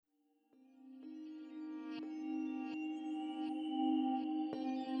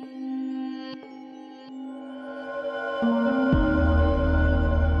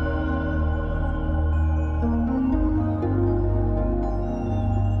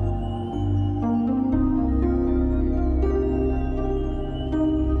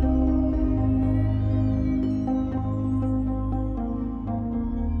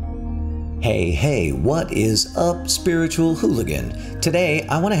Hey, what is up, spiritual hooligan? Today,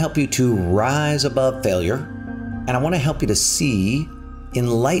 I want to help you to rise above failure, and I want to help you to see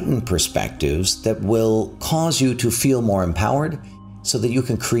enlightened perspectives that will cause you to feel more empowered so that you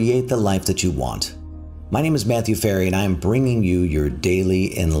can create the life that you want. My name is Matthew Ferry, and I am bringing you your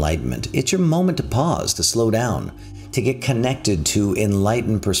daily enlightenment. It's your moment to pause, to slow down, to get connected to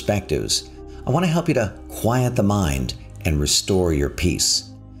enlightened perspectives. I want to help you to quiet the mind and restore your peace.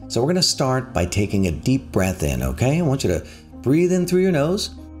 So we're going to start by taking a deep breath in, okay? I want you to breathe in through your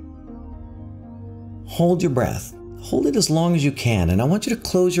nose. Hold your breath. Hold it as long as you can, and I want you to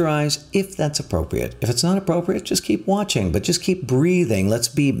close your eyes if that's appropriate. If it's not appropriate, just keep watching, but just keep breathing. Let's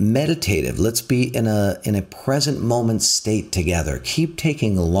be meditative. Let's be in a present moment state together. Keep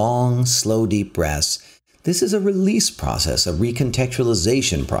taking long, slow, deep breaths. This is a release process, a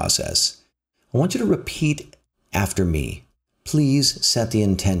recontextualization process. I want you to repeat after me. Please set the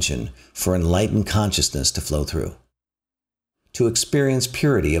intention for enlightened consciousness to flow through, to experience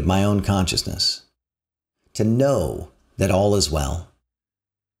purity of my own consciousness, to know that all is well.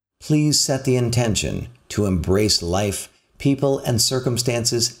 Please set the intention to embrace life, people, and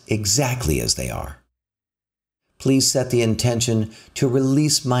circumstances exactly as they are. Please set the intention to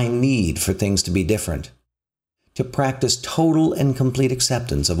release my need for things to be different, to practice total and complete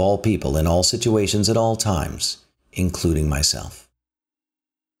acceptance of all people in all situations at all times, including myself.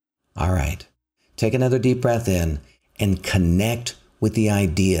 All right, take another deep breath in and connect with the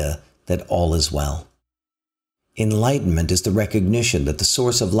idea that all is well. Enlightenment is the recognition that the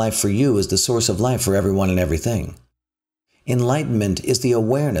source of life for you is the source of life for everyone and everything. Enlightenment is the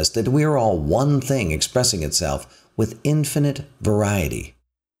awareness that we are all one thing expressing itself with infinite variety.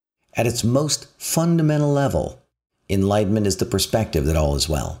 At its most fundamental level, enlightenment is the perspective that all is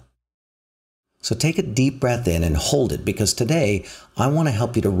well. So take a deep breath in and hold it, because today I want to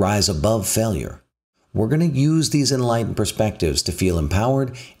help you to rise above failure. We're going to use these enlightened perspectives to feel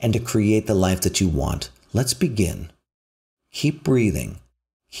empowered and to create the life that you want. Let's begin. Keep breathing.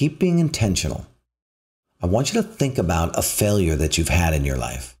 Keep being intentional. I want you to think about a failure that you've had in your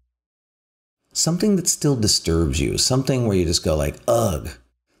life. Something that still disturbs you, something where you just go like, ugh,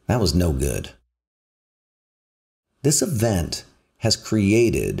 that was no good. This event has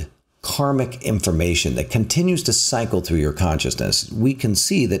created karmic information that continues to cycle through your consciousness. We can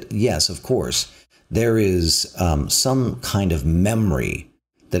see that, yes, of course, there is some kind of memory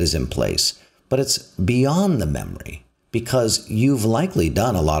that is in place, but it's beyond the memory because you've likely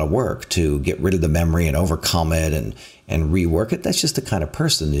done a lot of work to get rid of the memory and overcome it and rework it. That's just the kind of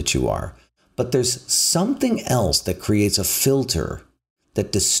person that you are. But there's something else that creates a filter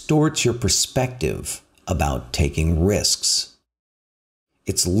that distorts your perspective about taking risks.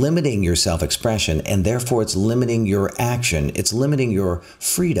 It's limiting your self-expression, and therefore it's limiting your action. It's limiting your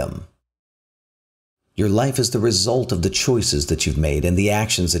freedom. Your life is the result of the choices that you've made and the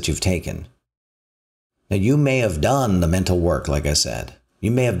actions that you've taken. Now, you may have done the mental work, like I said.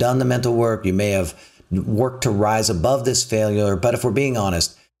 You may have done the mental work. You may have worked to rise above this failure. But if we're being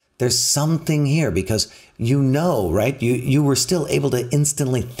honest, there's something here because you know, right? You were still able to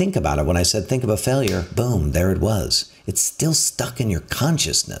instantly think about it. When I said think of a failure, boom, there it was. It's still stuck in your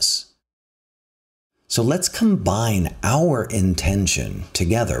consciousness. So let's combine our intention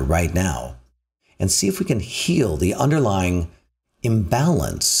together right now and see if we can heal the underlying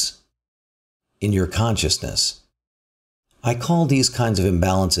imbalance in your consciousness. I call these kinds of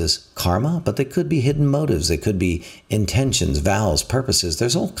imbalances karma, but they could be hidden motives. They could be intentions, vows, purposes.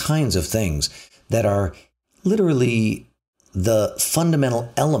 There's all kinds of things that are literally the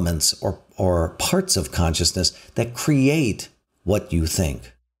fundamental elements or parts of consciousness that create what you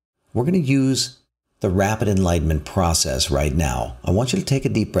think. We're going to use the rapid enlightenment process right now. I want you to take a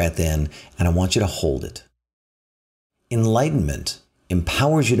deep breath in, and I want you to hold it. Enlightenment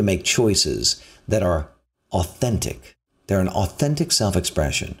empowers you to make choices that are authentic. They're an authentic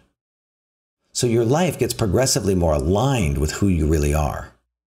self-expression. So your life gets progressively more aligned with who you really are.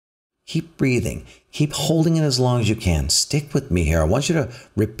 Keep breathing. Keep holding it as long as you can. Stick with me here. I want you to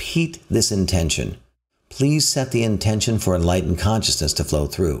repeat this intention. Please set the intention for enlightened consciousness to flow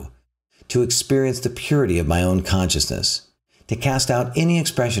through, to experience the purity of my own consciousness, to cast out any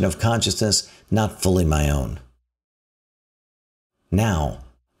expression of consciousness not fully my own. Now,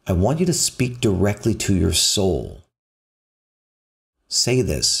 I want you to speak directly to your soul. Say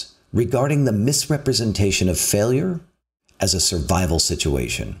this regarding the misrepresentation of failure as a survival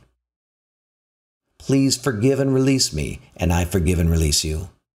situation. Please forgive and release me, and I forgive and release you.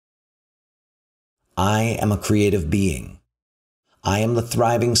 I am a creative being. I am the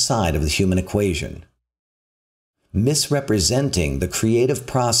thriving side of the human equation. Misrepresenting the creative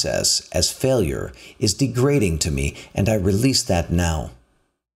process as failure is degrading to me, and I release that now.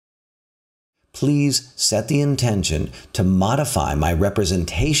 Please set the intention to modify my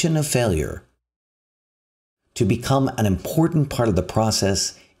representation of failure to become an important part of the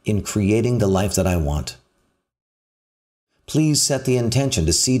process in creating the life that I want. Please set the intention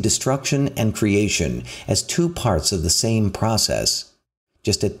to see destruction and creation as two parts of the same process,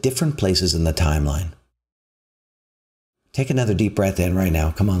 just at different places in the timeline. Take another deep breath in right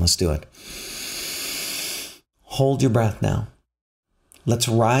now. Come on, let's do it. Hold your breath now. Let's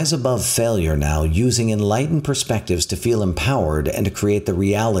rise above failure now, using enlightened perspectives to feel empowered and to create the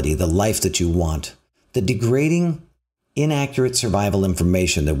reality, the life that you want. The degrading, inaccurate survival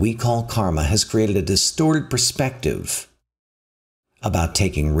information that we call karma has created a distorted perspective about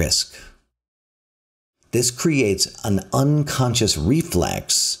taking risk. This creates an unconscious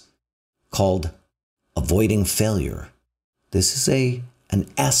reflex called avoiding failure. This is an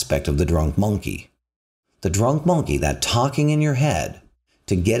aspect of the drunk monkey. The drunk monkey, that talking in your head,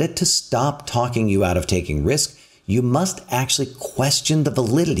 to get it to stop talking you out of taking risk, you must actually question the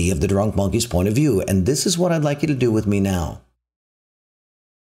validity of the drunk monkey's point of view. And this is what I'd like you to do with me now.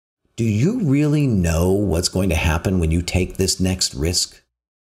 Do you really know what's going to happen when you take this next risk?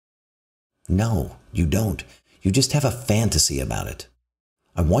 No, you don't. You just have a fantasy about it.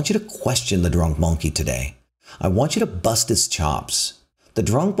 I want you to question the drunk monkey today. I want you to bust its chops. The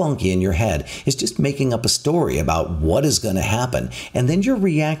drunk monkey in your head is just making up a story about what is going to happen, and then you're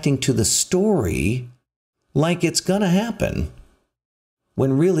reacting to the story like it's going to happen,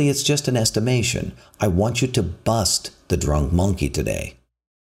 when really it's just an estimation. I want you to bust the drunk monkey today.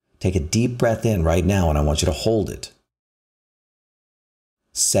 Take a deep breath in right now, and I want you to hold it.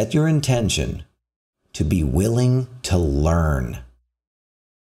 Set your intention to be willing to learn.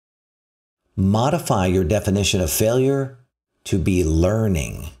 Modify your definition of failure to be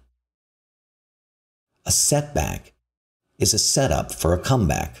learning. A setback is a setup for a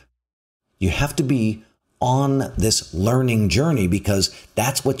comeback. You have to be on this learning journey because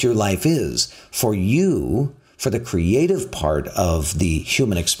that's what your life is. For you, for the creative part of the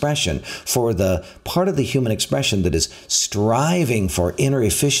human expression, for the part of the human expression that is striving for inner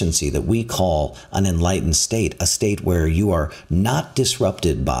efficiency that we call an enlightened state, a state where you are not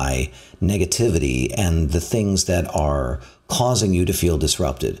disrupted by negativity and the things that are causing you to feel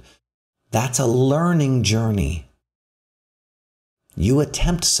disrupted. That's a learning journey. You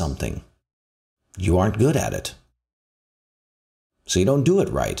attempt something. You aren't good at it. So you don't do it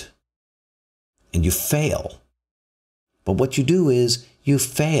right. And you fail. But what you do is you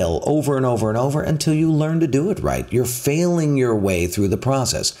fail over and over and over until you learn to do it right. You're failing your way through the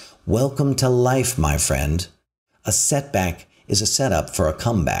process. Welcome to life, my friend. A setback is a setup for a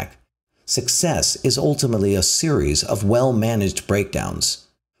comeback. Success is ultimately a series of well-managed breakdowns.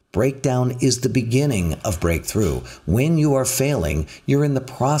 Breakdown is the beginning of breakthrough. When you are failing, you're in the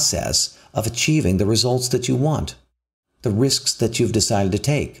process of achieving the results that you want, the risks that you've decided to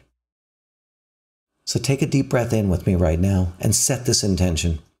take. So take a deep breath in with me right now and set this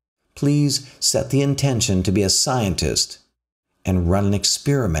intention. Please set the intention to be a scientist and run an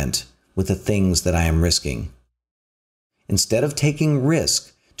experiment with the things that I am risking. Instead of taking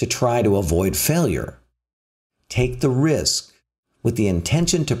risk to try to avoid failure, take the risk with the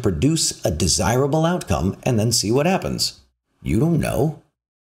intention to produce a desirable outcome and then see what happens. You don't know.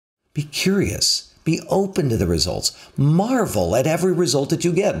 Be curious. Be open to the results. Marvel at every result that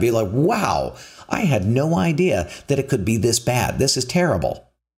you get. Be like, wow, I had no idea that it could be this bad. This is terrible.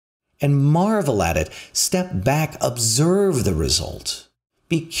 And marvel at it. Step back. Observe the result.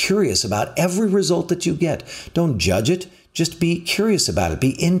 Be curious about every result that you get. Don't judge it. Just be curious about it.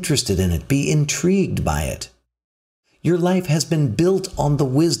 Be interested in it. Be intrigued by it. Your life has been built on the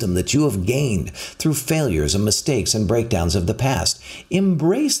wisdom that you have gained through failures and mistakes and breakdowns of the past.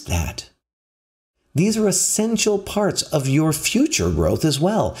 Embrace that. These are essential parts of your future growth as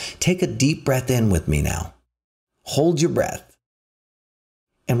well. Take a deep breath in with me now. Hold your breath.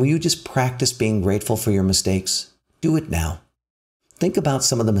 And will you just practice being grateful for your mistakes? Do it now. Think about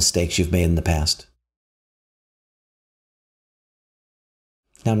some of the mistakes you've made in the past.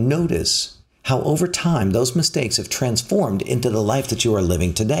 Now notice how over time those mistakes have transformed into the life that you are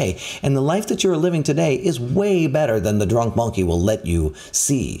living today. And the life that you are living today is way better than the drunk monkey will let you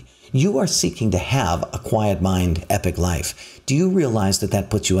see. You are seeking to have a quiet mind, epic life. Do you realize that that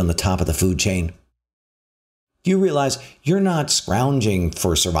puts you on the top of the food chain? Do you realize you're not scrounging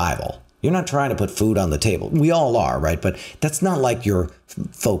for survival? You're not trying to put food on the table. We all are, right? But that's not like your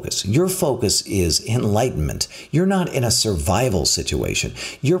focus. Your focus is enlightenment. You're not in a survival situation.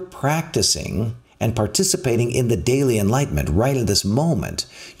 You're practicing and participating in the daily enlightenment right at this moment.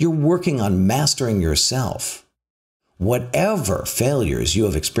 You're working on mastering yourself. Whatever failures you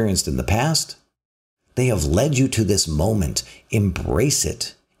have experienced in the past, they have led you to this moment. Embrace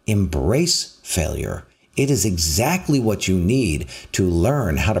it. Embrace failure. It is exactly what you need to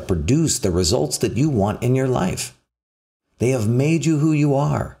learn how to produce the results that you want in your life. They have made you who you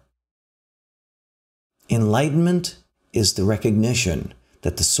are. Enlightenment is the recognition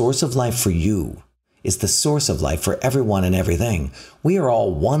that the source of life for you is the source of life for everyone and everything. We are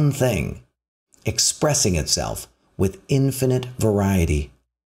all one thing, expressing itself with infinite variety.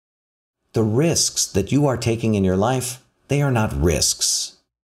 The risks that you are taking in your life, they are not risks.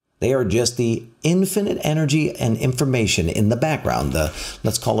 They are just the infinite energy and information in the background,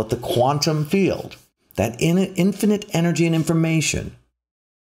 let's call it the quantum field. That infinite energy and information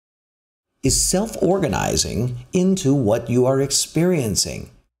is self-organizing into what you are experiencing.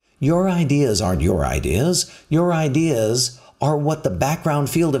 Your ideas aren't your ideas. Your ideas are what the background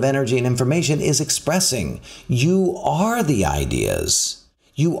field of energy and information is expressing. You are the ideas.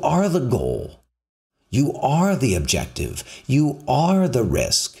 You are the goal. You are the objective. You are the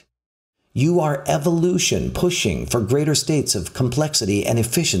risk. You are evolution pushing for greater states of complexity and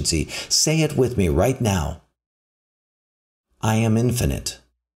efficiency. Say it with me right now. I am infinite.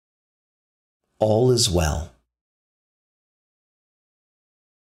 All is well.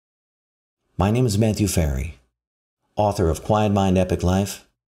 My name is Matthew Ferry, author of Quiet Mind, Epic Life.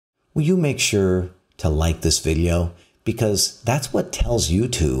 Will you make sure to like this video? Because that's what tells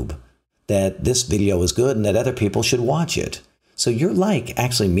YouTube that this video is good and that other people should watch it. So your like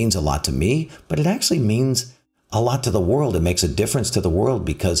actually means a lot to me, but it actually means a lot to the world. It makes a difference to the world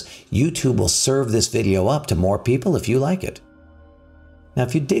because YouTube will serve this video up to more people if you like it. Now,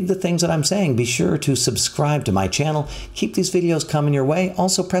 if you dig the things that I'm saying, be sure to subscribe to my channel. Keep these videos coming your way.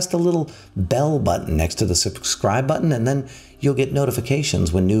 Also, press the little bell button next to the subscribe button, and then you'll get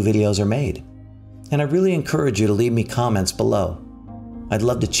notifications when new videos are made. And I really encourage you to leave me comments below. I'd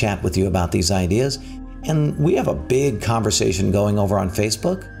love to chat with you about these ideas. And we have a big conversation going over on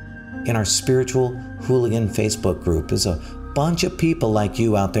Facebook. In our Spiritual Hooligan Facebook group, there's a bunch of people like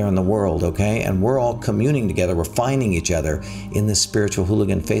you out there in the world, okay? And we're all communing together. We're finding each other in this Spiritual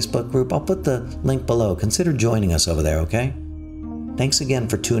Hooligan Facebook group. I'll put the link below. Consider joining us over there, okay? Thanks again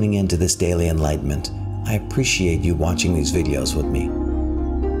for tuning in to this daily enlightenment. I appreciate you watching these videos with me.